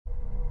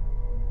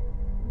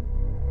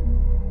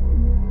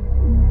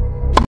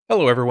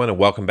Hello everyone and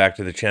welcome back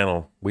to the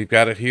channel. We've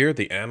got it here,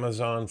 the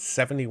Amazon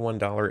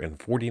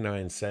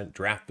 $71.49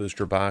 draft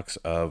booster box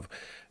of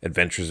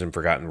Adventures in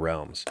Forgotten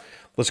Realms.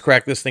 Let's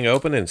crack this thing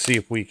open and see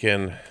if we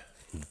can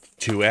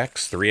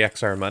 2x,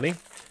 3x our money,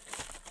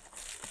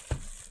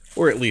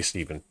 or at least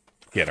even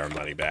get our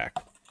money back.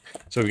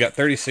 So we've got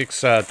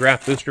 36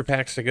 draft booster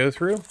packs to go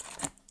through.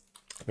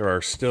 There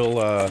are still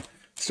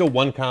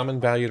one common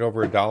valued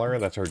over $1.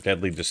 That's our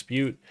Deadly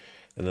Dispute.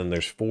 And then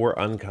there's 4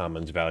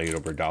 uncommons valued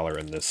over $1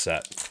 in this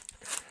set.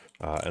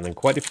 And then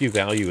quite a few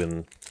value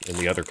in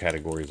the other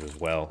categories as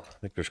well. I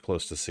think there's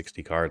close to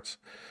 60 cards.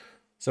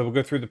 So we'll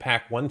go through the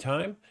pack one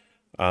time.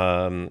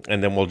 And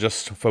then we'll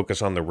just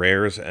focus on the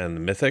rares and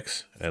the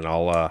mythics. And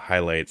I'll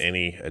highlight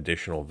any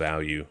additional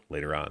value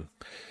later on.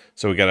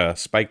 So we got a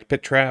Spiked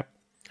Pit Trap,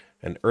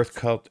 an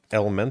Earthcult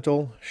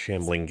Elemental,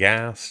 Shambling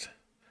Ghast,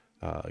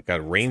 got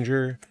a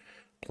Ranger,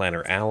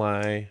 Planner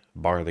Ally,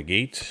 Bar the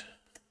Gate,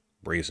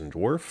 Brazen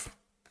Dwarf,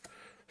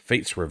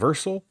 Fate's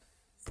Reversal,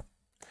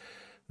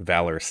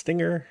 Valor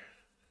Stinger,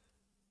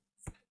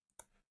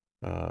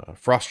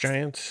 Frost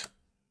Giant,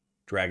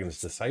 Dragon's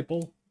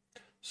Disciple,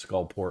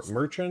 Skullport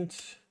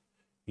Merchant,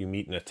 You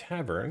Meet in a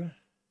Tavern,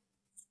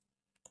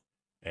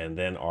 and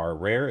then our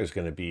rare is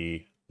going to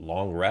be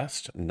Long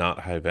Rest, not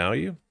high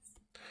value,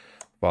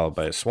 followed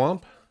by a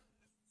Swamp,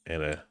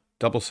 and a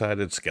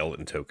double-sided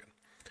Skeleton Token.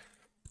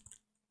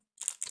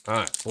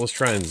 Alright, so let's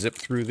try and zip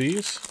through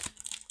these.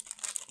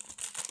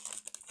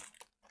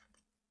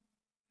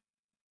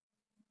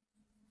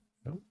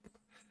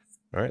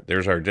 All right,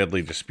 there's our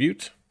Deadly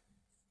Dispute.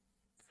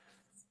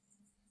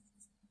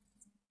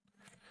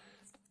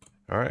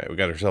 All right, we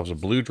got ourselves a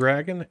Blue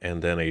Dragon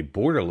and then a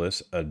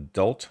borderless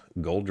adult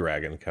Gold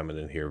Dragon coming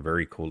in here.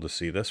 Very cool to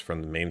see this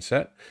from the main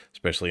set,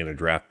 especially in a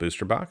draft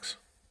booster box.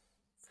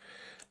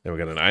 Then we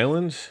got an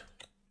Island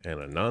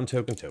and a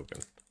non-token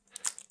token.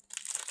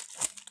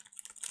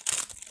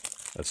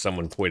 As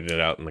someone pointed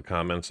out in the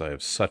comments, I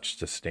have such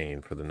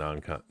disdain for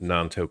the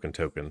non-token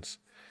tokens.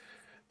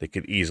 They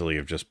could easily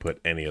have just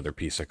put any other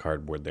piece of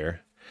cardboard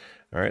there.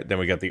 All right, then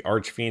we got the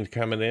Archfiend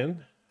coming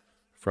in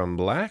from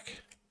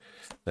black,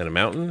 then a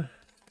Mountain,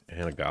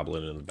 and a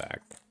Goblin in the back.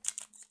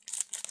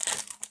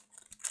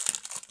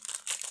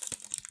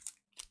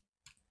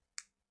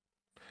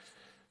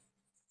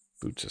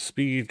 Boots of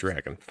Speed,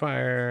 Dragon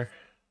Fire,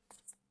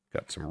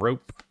 got some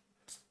Rope.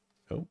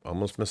 Oh,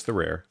 almost missed the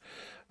rare.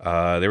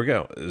 There we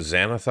go.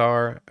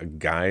 Xanathar,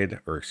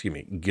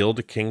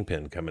 Guild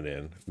Kingpin coming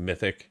in,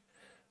 Mythic.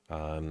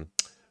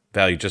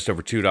 Value just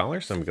over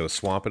 $2. Then we got a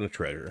Swamp and a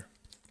Treasure.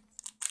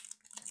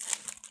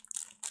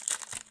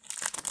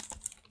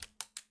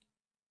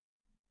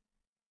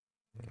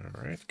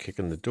 All right,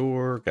 kicking the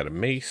door. Got a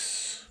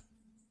Mace.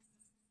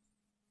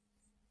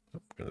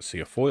 Oh, gonna see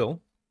a foil.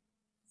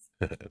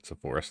 It's a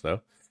forest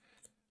though.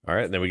 All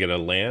right, then we get a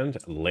land,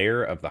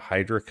 Lair of the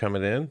Hydra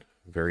coming in.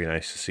 Very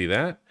nice to see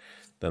that.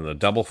 Then the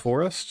Double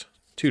Forest,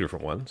 2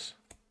 different ones.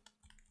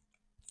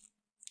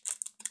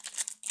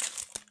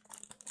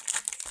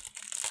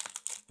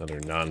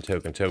 Another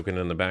non-token token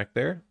in the back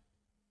there.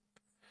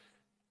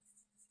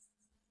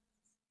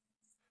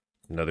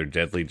 Another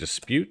Deadly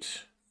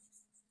Dispute.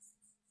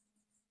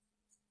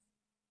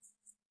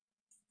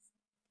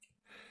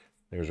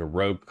 There's a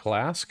Rogue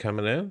class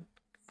coming in.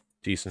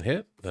 Decent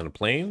hit. Then a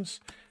Plains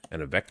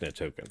and a Vecna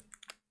token.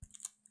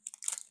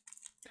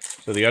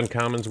 So the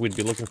uncommons we'd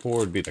be looking for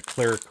would be the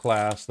Cleric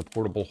class, the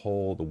Portable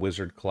Hole, the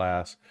Wizard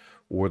class,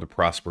 or the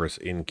Prosperous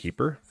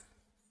Innkeeper.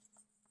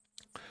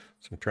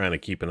 So I'm trying to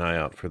keep an eye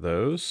out for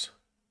those.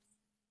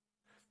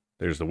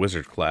 There's the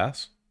Wizard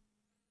class.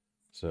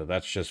 So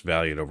that's just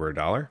valued over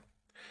 $1.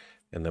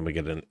 And then we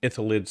get an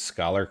Ithalid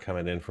Scholar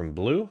coming in from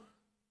blue.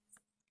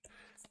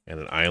 And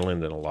an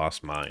Island and a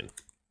Lost Mine.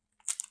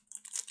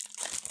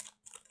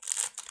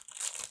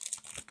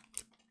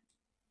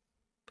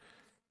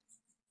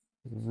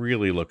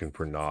 Really looking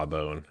for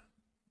Gnawbone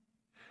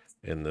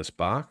in this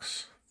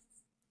box.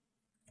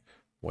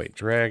 White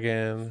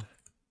Dragon.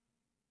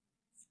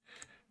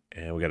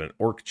 And we got an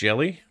Orc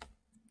Jelly,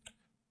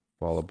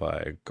 followed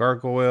by a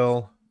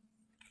Gargoyle,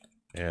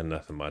 and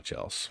nothing much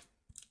else.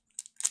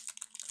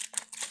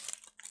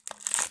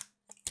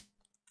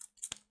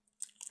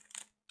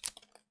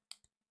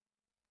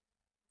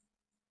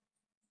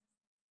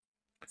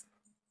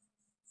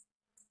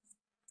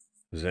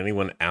 Does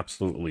anyone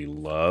absolutely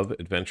love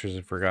Adventures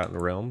in Forgotten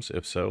Realms?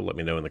 If so, let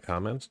me know in the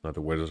comments.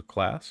 Another Wizard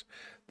class.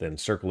 Then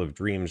Circle of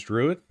Dreams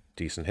Druid,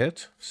 decent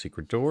hit.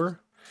 Secret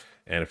Door,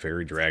 and a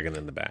Fairy Dragon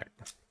in the back.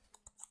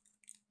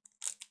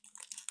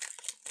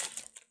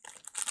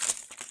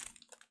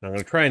 I'm going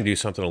to try and do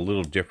something a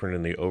little different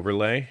in the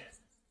overlay.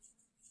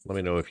 Let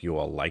me know if you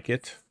all like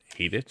it,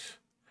 hate it.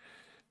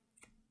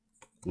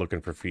 Looking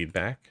for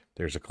feedback.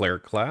 There's a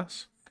Cleric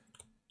class.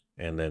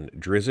 And then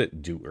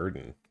Drizzt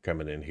Do'Urden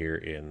coming in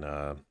here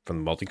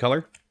from the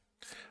multicolor.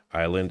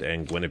 Island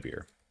and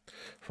Guinevere.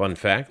 Fun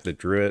fact, the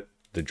Drizzt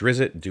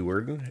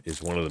Do'Urden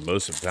is one of the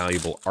most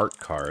valuable art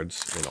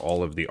cards in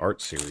all of the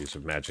art series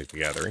of Magic the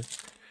Gathering.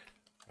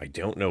 I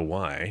don't know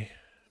why,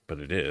 but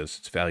it is.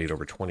 It's valued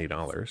over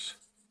 $20.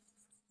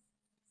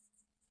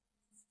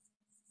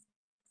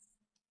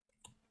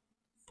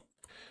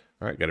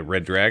 All right, got a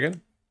red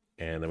dragon.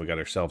 And then we got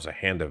ourselves a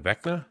Hand of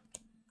Vecna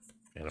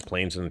and a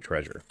Plains and a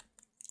Treasure.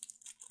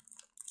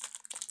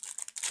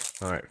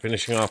 All right,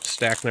 finishing off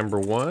stack number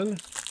 1.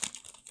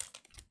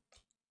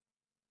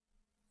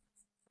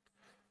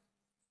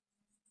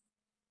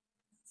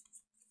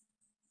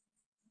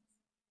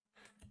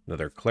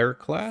 Another Cleric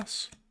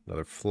class,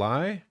 another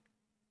Fly.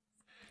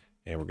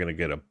 And we're going to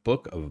get a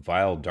Book of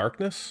Vile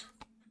Darkness,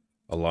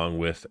 along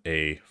with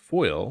a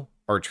foil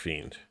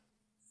Archfiend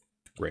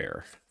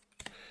rare.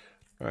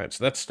 All right,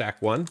 so that's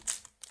stack 1.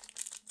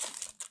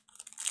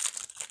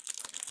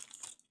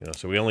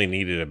 So we only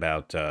needed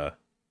about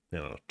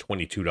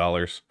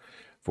 $22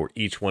 for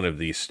each one of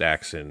these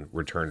stacks in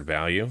returned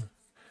value.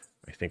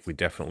 I think we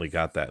definitely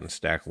got that in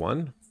stack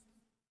 1.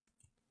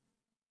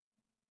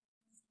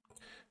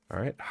 All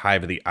right,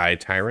 Hive of the Eye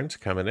Tyrant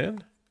coming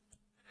in.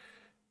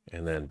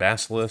 And then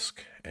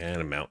Basilisk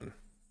and a Mountain.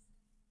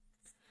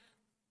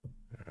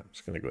 Right, I'm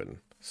just going to go ahead and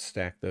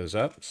stack those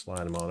up,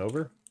 slide them on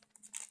over.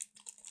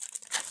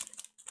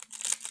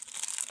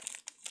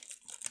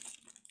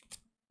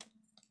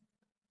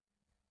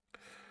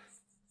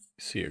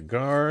 See a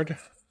guard.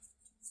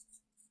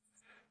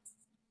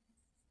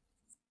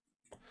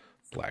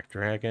 Black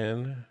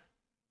Dragon.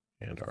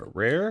 And our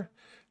rare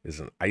is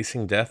an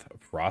Icing Death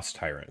Frost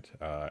Tyrant.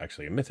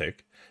 Actually a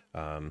mythic.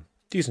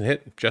 Decent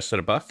hit, just at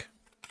a buck.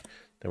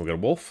 Then we got a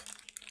Wolf.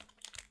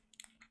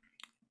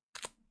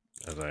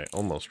 As I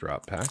almost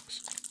drop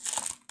packs.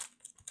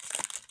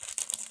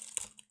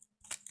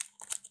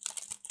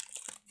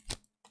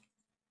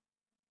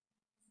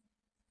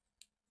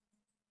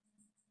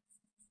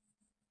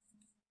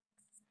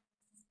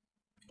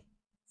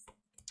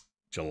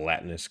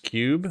 Gelatinous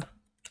Cube.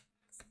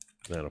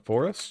 Then a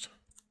Forest.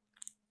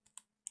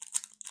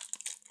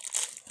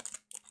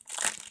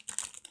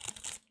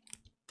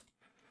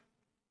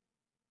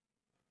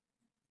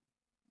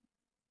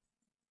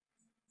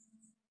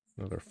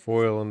 Another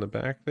foil in the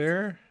back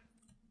there.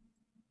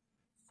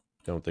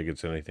 Don't think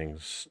it's anything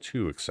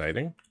too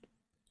exciting.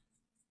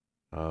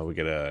 We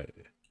get a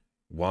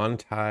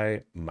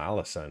Wantai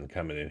Malasan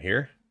coming in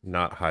here.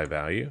 Not high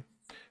value.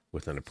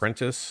 With an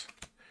Apprentice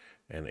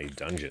and a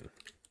Dungeon.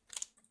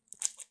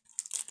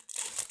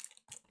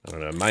 I don't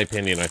know. In my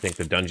opinion, I think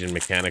the dungeon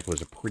mechanic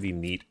was a pretty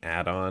neat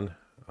add-on.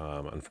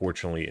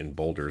 Unfortunately, in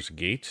Baldur's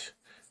Gate,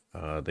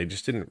 they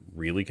just didn't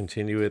really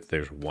continue it.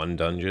 There's one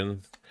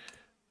dungeon,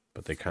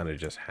 but they kind of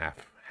just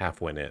half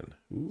went in.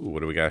 Ooh, what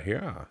do we got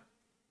here?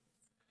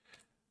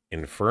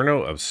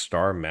 Inferno of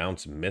Star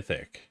Mounts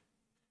Mythic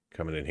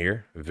coming in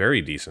here. Very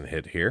decent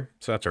hit here.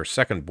 So that's our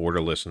second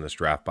borderless in this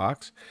draft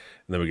box.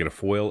 And then we get a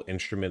foil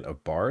Instrument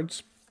of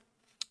Bards,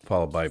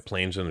 followed by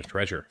Plains and a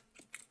Treasure.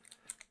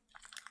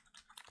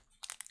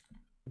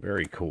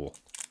 Very cool.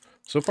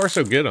 So far,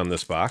 so good on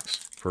this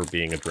box for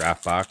being a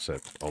draft box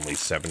at only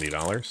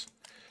 $70.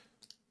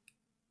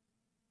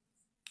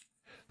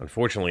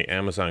 Unfortunately,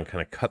 Amazon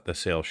kind of cut the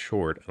sale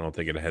short. I don't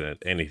think it had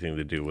anything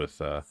to do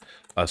with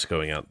us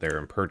going out there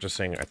and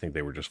purchasing. I think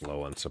they were just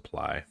low on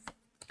supply.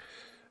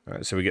 All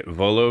right, so we get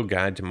Volo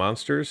Guide to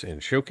Monsters in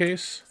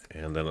Showcase,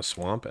 and then a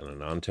Swamp and a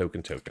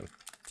non-token token.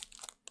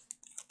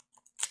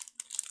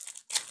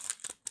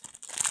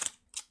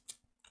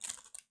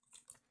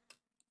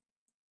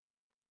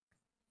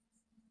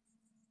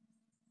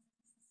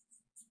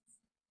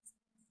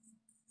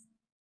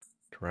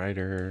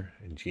 Rider,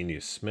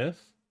 Ingenious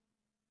Smith,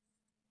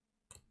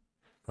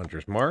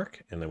 Hunter's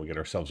Mark, and then we get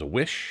ourselves a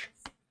Wish,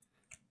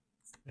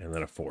 and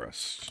then a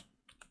Forest.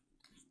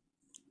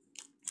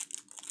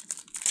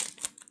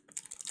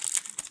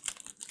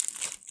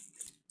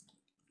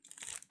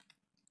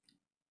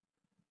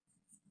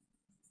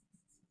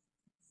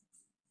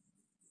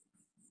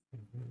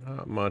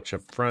 Not much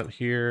up front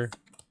here.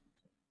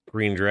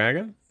 Green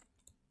Dragon,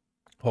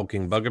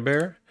 Hulking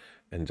Bugbear,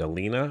 and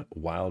Delina,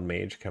 Wild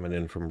Mage coming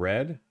in from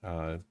red.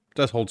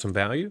 Does hold some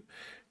value.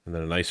 And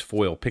then a nice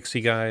foil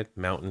Pixie Guide,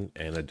 Mountain,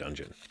 and a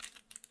Dungeon.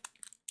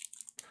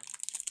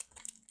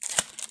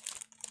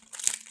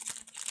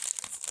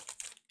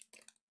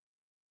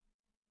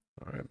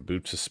 All right,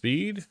 Boots of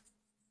Speed.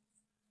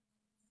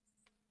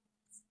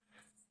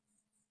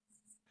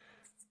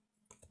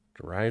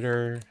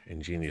 Rider,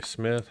 Ingenious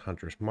Smith,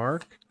 Hunter's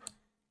Mark.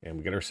 And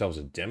we get ourselves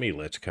a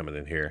Demi-Lich coming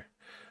in here.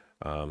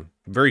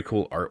 Very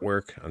cool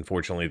artwork.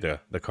 Unfortunately,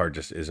 the card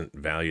just isn't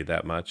valued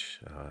that much.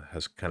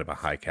 Has kind of a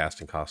high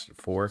casting cost of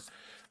 4,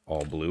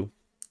 all blue.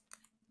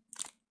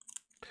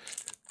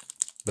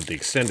 But the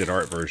extended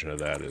art version of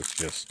that is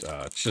just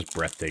it's just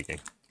breathtaking.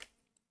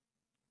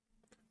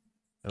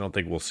 I don't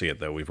think we'll see it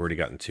though. We've already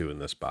gotten 2 in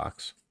this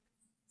box.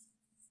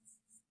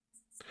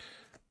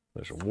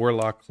 There's a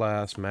Warlock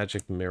class,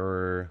 Magic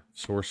Mirror,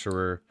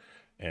 Sorcerer,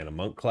 and a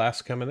Monk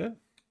class coming in.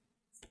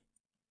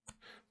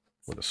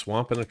 With a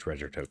Swamp and a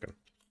Treasure token.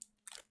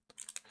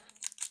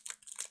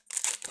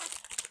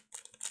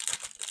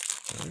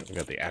 All right, we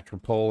got the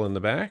Atropole in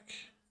the back.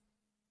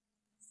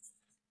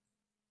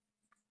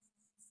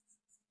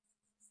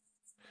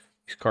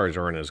 These cards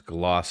aren't as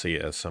glossy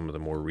as some of the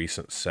more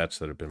recent sets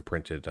that have been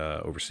printed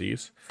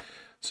overseas.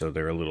 So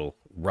they're a little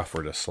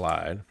rougher to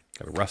slide.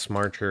 Got a Rust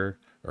Marcher,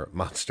 or a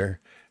Monster,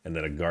 and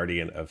then a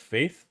Guardian of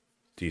Faith.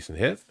 Decent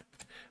hit.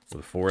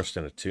 With a Forest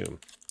and a Tomb.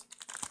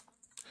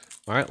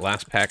 Alright,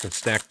 last pack in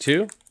stack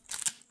 2.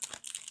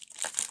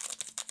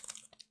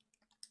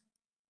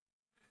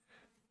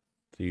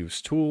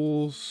 Thieves'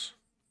 Tools.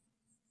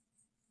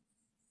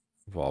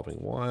 Evolving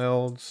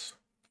Wilds.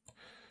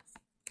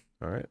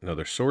 Alright,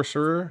 another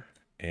Sorcerer.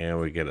 And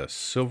we get a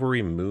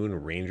Silvery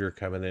Moon Ranger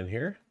coming in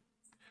here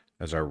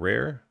as our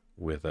rare,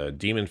 with a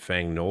Demon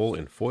Fang Knoll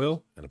in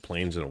foil and a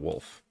Plains and a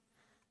Wolf.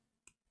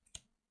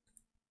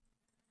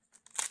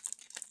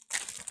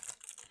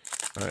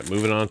 All right,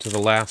 moving on to the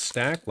last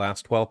stack,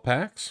 last 12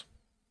 packs.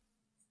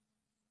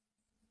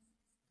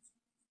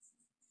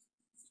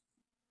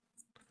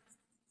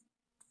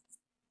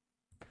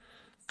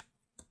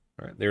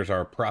 All right, there's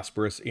our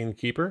Prosperous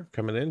Innkeeper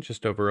coming in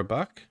just over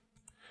 $1.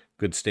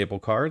 Good staple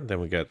card.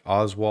 Then we got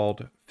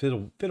Oswald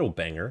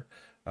Fiddlebanger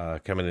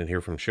coming in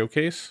here from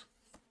Showcase.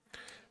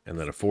 And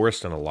then a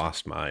Forest and a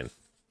Lost Mine.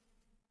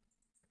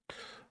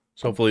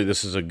 So hopefully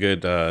this is a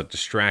good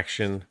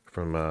distraction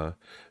from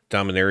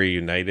Dominaria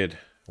United.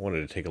 I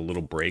wanted to take a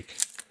little break.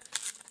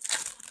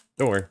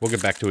 Don't worry, we'll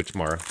get back to it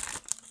tomorrow.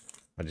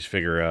 I just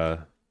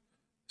figure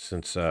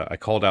since I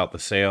called out the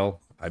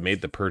sale, I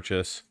made the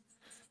purchase,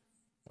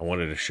 I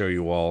wanted to show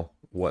you all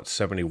what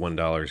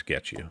 $71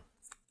 gets you.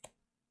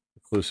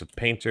 Inclusive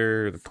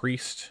Painter, the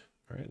Priest.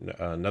 All right,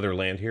 another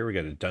land here. We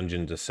got a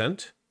Dungeon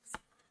Descent,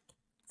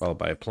 followed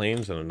by a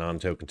Plains and a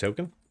non-token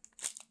token.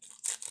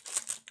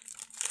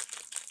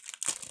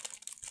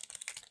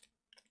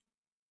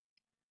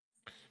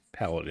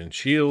 Paladin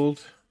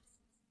Shield.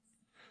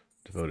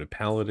 Devoted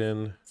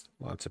Paladin.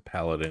 Lots of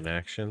Paladin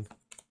action.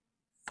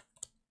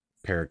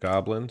 Pair of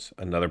Goblins.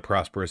 Another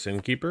Prosperous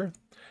Innkeeper.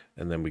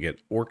 And then we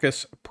get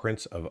Orcus,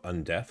 Prince of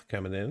Undeath,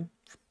 coming in.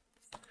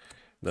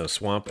 Then a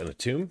Swamp and a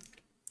Tomb.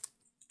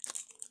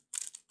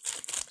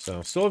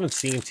 So still haven't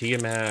seen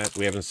Tiamat.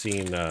 We haven't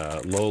seen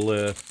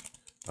Lolith.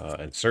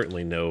 And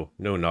certainly no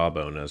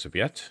Gnawbone as of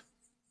yet.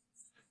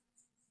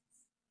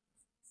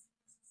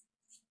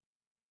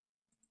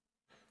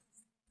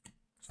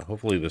 So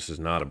hopefully this is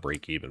not a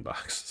break-even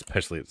box,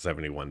 especially at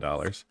 $71.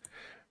 All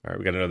right,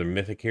 we got another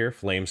Mythic here,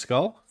 Flame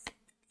Skull,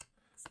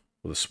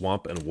 with a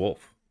Swamp and a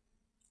Wolf.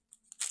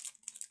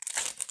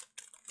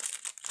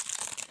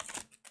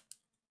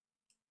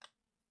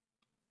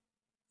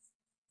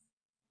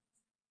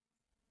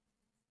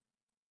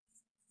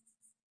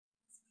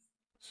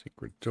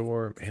 Secret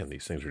Door. Man,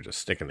 these things are just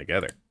sticking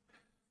together.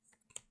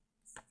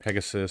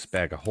 Pegasus,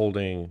 Bag of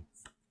Holding,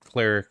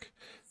 Cleric,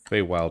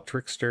 Feywild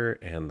Trickster,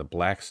 and the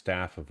Black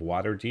Staff of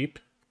Waterdeep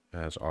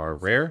as our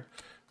rare,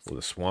 with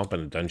a Swamp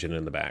and a Dungeon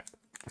in the back.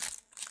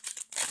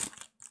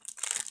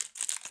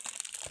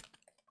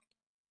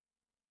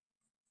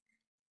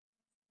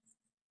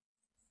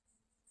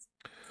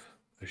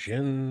 A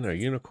Jinn, a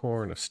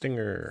Unicorn, a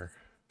Stinger,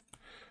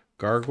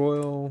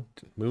 Gargoyle,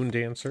 Moon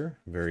Dancer,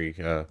 very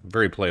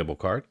playable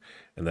card,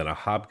 and then a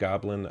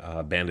Hobgoblin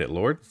Bandit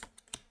Lord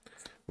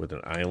with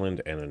an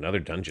island and another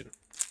dungeon.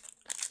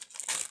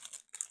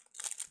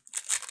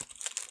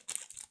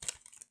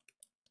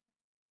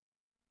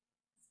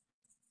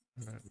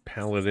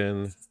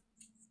 Paladin,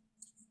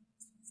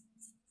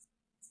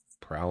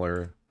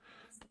 Prowler,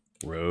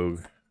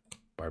 Rogue,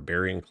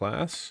 Barbarian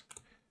class,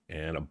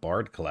 and a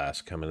Bard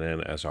class coming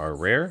in as our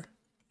rare.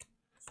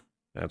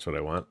 That's what I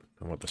want.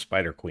 I want the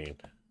Spider Queen.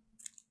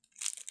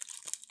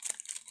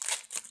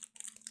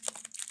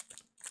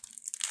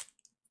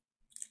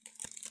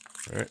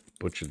 All right,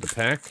 butchered the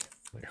pack.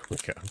 There we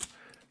go.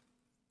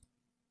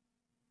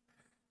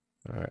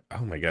 All right.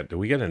 Oh my God, do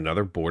we get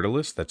another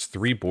borderless? That's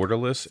 3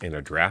 borderless in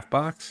a draft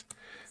box.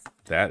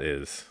 That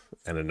is,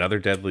 and another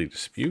Deadly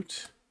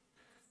Dispute.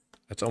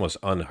 That's almost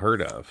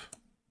unheard of.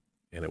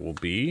 And it will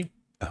be,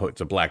 oh,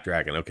 it's a Black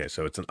Dragon. Okay,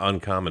 so it's an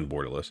uncommon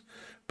borderless.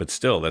 But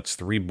still, that's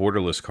 3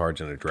 borderless cards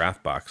in a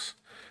draft box.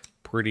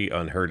 Pretty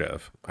unheard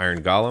of.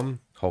 Iron Golem,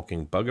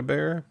 Hulking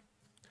Bugbear.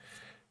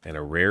 And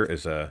a rare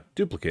is a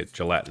duplicate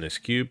Gelatinous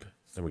Cube.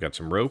 Then we got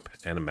some rope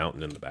and a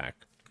mountain in the back.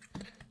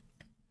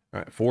 All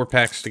right, 4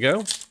 packs to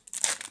go.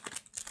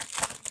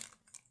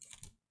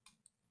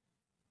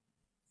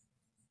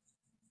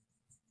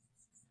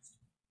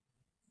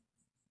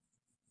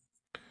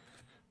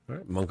 All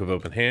right, Monk of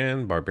Open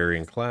Hand,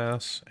 Barbarian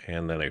class,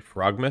 and then a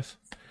Frogmyth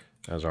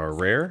as our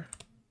rare.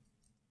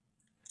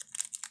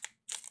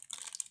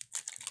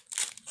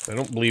 I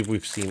don't believe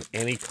we've seen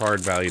any card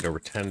valued over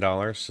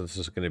 $10, so this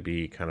is going to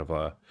be kind of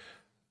a,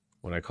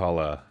 what I call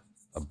a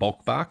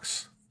bulk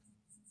box.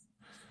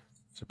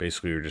 So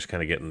basically you're just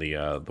kind of getting the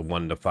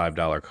 $1 to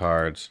 $5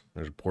 cards.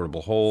 There's a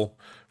portable hole,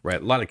 right?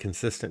 A lot of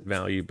consistent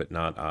value, but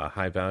not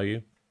high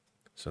value.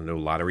 So no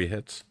lottery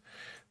hits.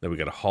 Then we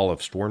got a Hall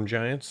of Storm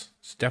Giants.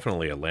 It's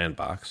definitely a land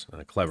box,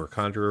 and a Clever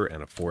Conjurer,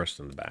 and a Forest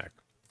in the back.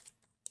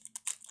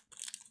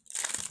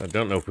 I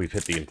don't know if we've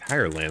hit the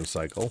entire land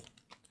cycle,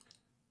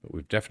 but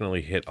we've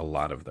definitely hit a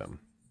lot of them.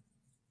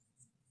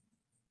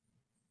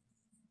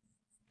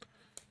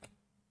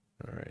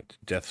 All right,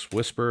 Death's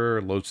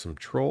Whisper, Loathsome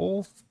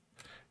Troll,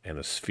 and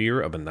a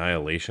Sphere of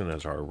Annihilation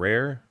as our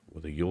rare,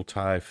 with a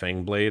Yuletide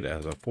Fangblade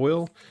as a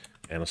foil,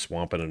 and a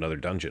Swamp in another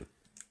dungeon.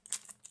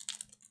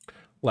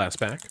 Last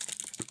pack.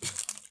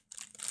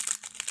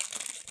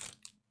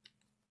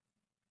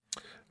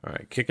 All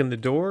right, kick in the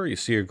door, you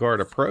see your guard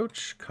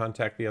approach,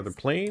 contact the other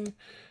plane,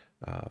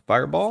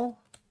 Fireball,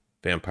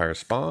 Vampire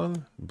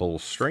Spawn, Bull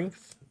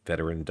Strength,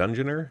 Veteran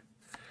Dungeoner.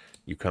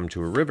 You come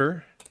to a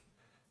river,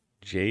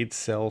 Jade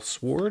Cell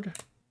Sword,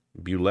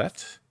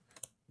 Bulette,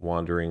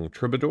 Wandering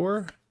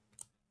Troubadour,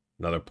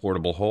 another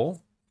Portable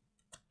Hole,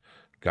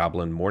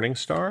 Goblin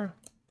Morningstar,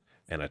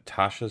 and a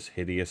Tasha's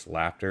Hideous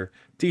Laughter.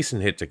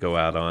 Decent hit to go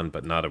out on,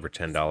 but not over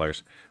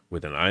 $10,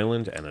 with an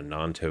island and a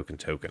non-token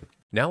token.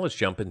 Now let's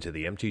jump into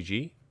the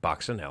MTG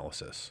box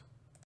analysis.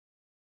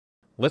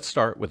 Let's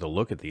start with a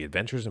look at the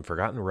Adventures in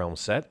Forgotten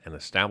Realms set and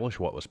establish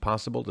what was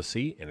possible to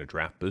see in a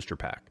draft booster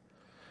pack.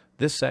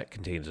 This set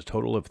contains a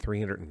total of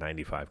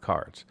 395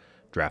 cards.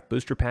 Draft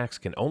booster packs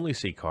can only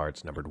see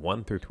cards numbered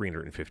 1 through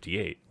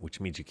 358, which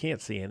means you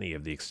can't see any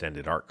of the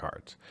extended art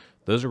cards.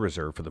 Those are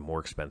reserved for the more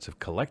expensive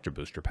collector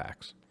booster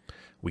packs.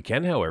 We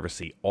can, however,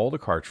 see all the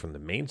cards from the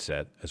main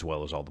set, as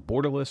well as all the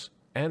borderless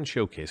and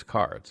showcase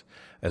cards,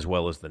 as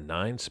well as the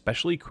 9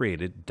 specially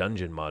created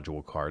dungeon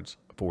module cards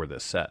for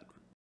this set.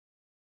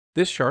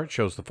 This chart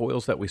shows the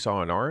foils that we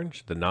saw in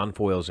orange, the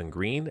non-foils in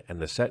green,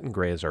 and the set in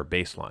gray as our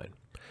baseline.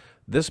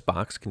 This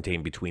box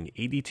contained between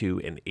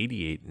 82 and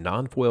 88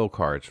 non-foil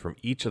cards from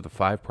each of the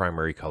 5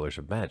 primary colors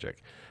of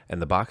Magic,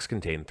 and the box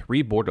contained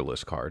 3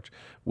 borderless cards,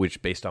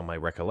 which, based on my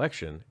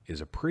recollection, is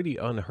a pretty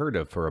unheard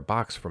of for a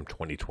box from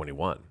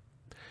 2021.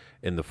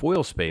 In the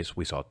foil space,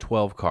 we saw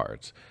 12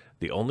 cards.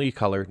 The only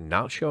color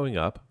not showing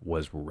up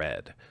was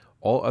red.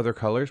 All other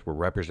colors were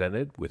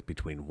represented with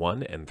between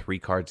 1 and 3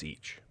 cards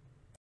each.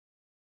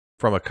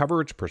 From a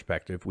coverage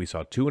perspective, we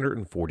saw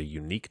 240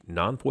 unique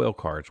non-foil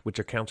cards, which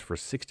accounts for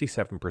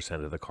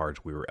 67% of the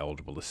cards we were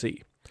eligible to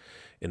see.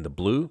 In the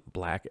blue,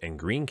 black, and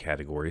green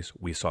categories,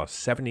 we saw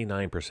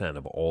 79%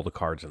 of all the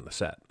cards in the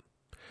set.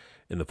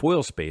 In the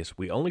foil space,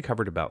 we only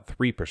covered about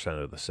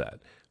 3% of the set,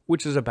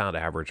 which is about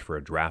average for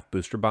a draft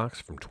booster box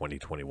from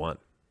 2021.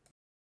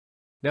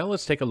 Now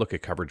let's take a look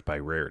at coverage by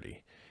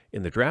rarity.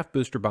 In the draft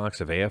booster box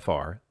of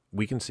AFR,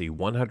 we can see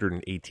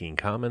 118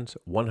 commons,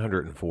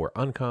 104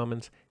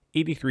 uncommons,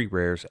 83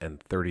 rares,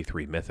 and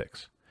 33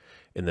 mythics.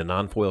 In the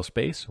non-foil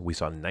space, we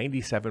saw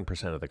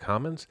 97% of the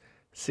commons,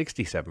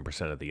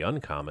 67% of the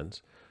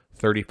uncommons,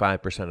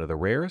 35% of the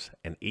rares,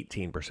 and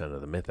 18%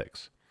 of the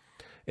mythics.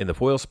 In the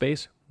foil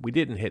space, we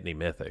didn't hit any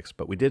mythics,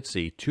 but we did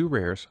see 2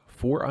 rares,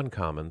 4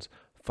 uncommons,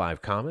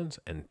 5 commons,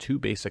 and 2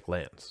 basic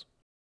lands.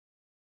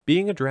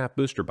 Being a draft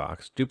booster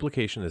box,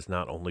 duplication is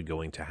not only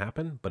going to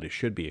happen, but it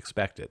should be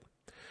expected.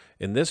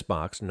 In this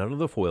box, none of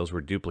the foils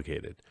were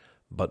duplicated,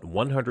 but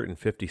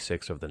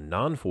 156 of the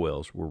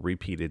non-foils were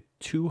repeated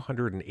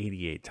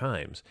 288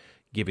 times,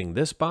 giving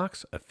this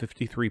box a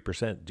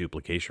 53%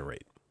 duplication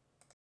rate.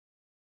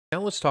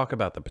 Now let's talk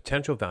about the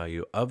potential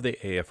value of the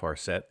AFR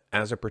set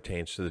as it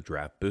pertains to the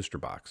draft booster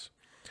box.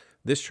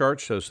 This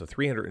chart shows the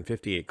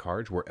 358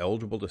 cards we're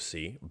eligible to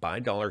see by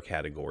dollar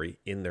category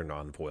in their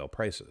non-foil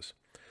prices.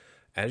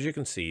 As you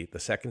can see, the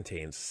set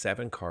contains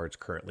 7 cards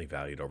currently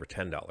valued over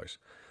 $10.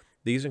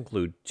 These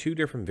include 2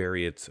 different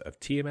variants of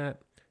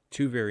Tiamat,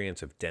 2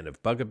 variants of Den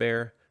of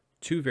Bugbear,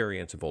 2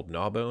 variants of Old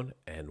Gnawbone,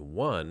 and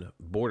 1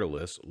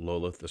 borderless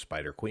Lolith the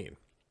Spider Queen.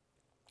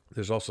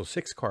 There's also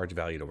 6 cards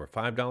valued over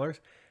 $5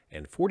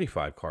 and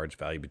 45 cards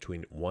valued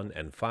between $1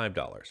 and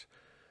 $5.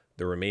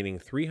 The remaining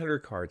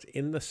 300 cards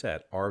in the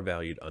set are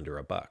valued under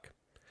 $1.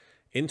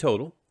 In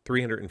total,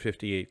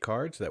 358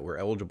 cards that we're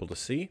eligible to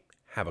see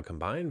have a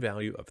combined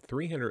value of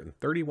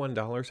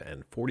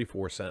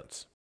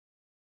 $331.44.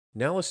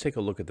 Now let's take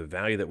a look at the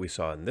value that we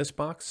saw in this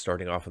box,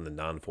 starting off in the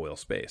non-foil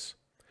space.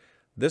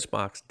 This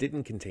box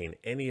didn't contain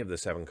any of the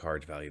 7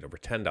 cards valued over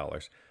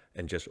 $10,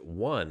 and just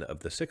 1 of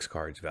the 6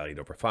 cards valued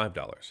over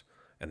 $5,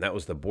 and that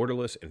was the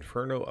borderless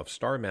Inferno of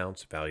Star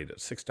Mounts valued at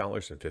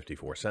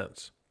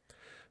 $6.54.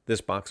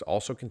 This box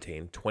also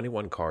contained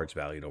 21 cards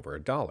valued over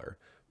 $1,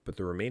 but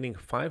the remaining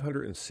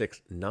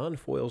 506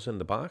 non-foils in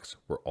the box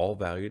were all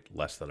valued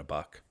less than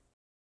 $1.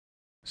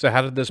 So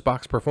how did this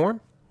box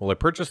perform? Well, I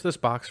purchased this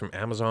box from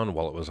Amazon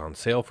while it was on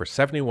sale for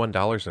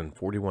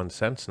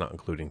 $71.41, not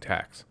including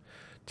tax.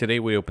 Today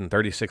we opened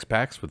 36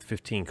 packs with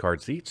 15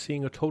 cards each,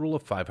 seeing a total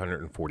of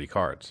 540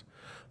 cards.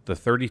 The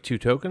 32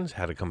 tokens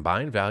had a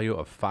combined value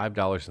of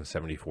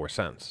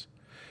 $5.74.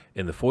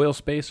 In the foil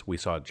space, we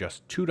saw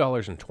just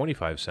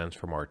 $2.25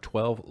 from our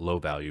 12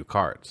 low-value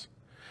cards.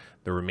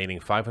 The remaining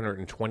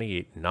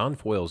 528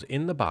 non-foils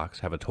in the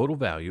box have a total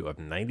value of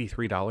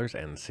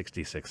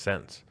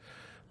 $93.66.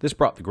 This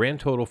brought the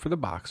grand total for the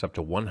box up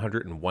to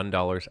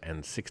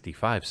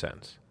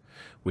 $101.65,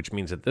 which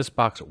means that this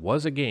box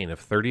was a gain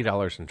of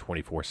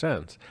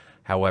 $30.24.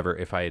 However,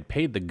 if I had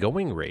paid the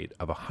going rate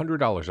of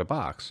 $100 a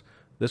box,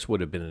 this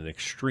would have been an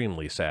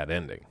extremely sad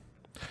ending.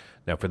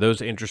 Now, for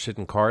those interested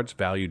in cards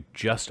valued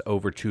just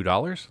over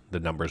 $2, the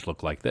numbers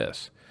look like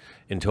this.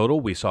 In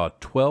total, we saw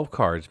 12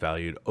 cards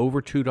valued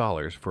over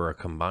 $2 for a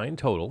combined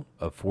total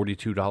of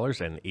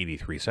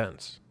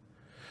 $42.83.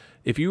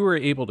 If you were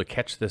able to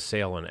catch this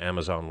sale on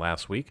Amazon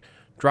last week,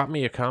 drop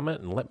me a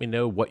comment and let me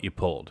know what you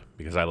pulled,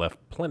 because I left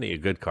plenty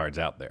of good cards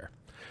out there.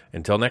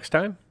 Until next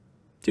time,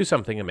 do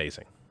something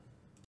amazing.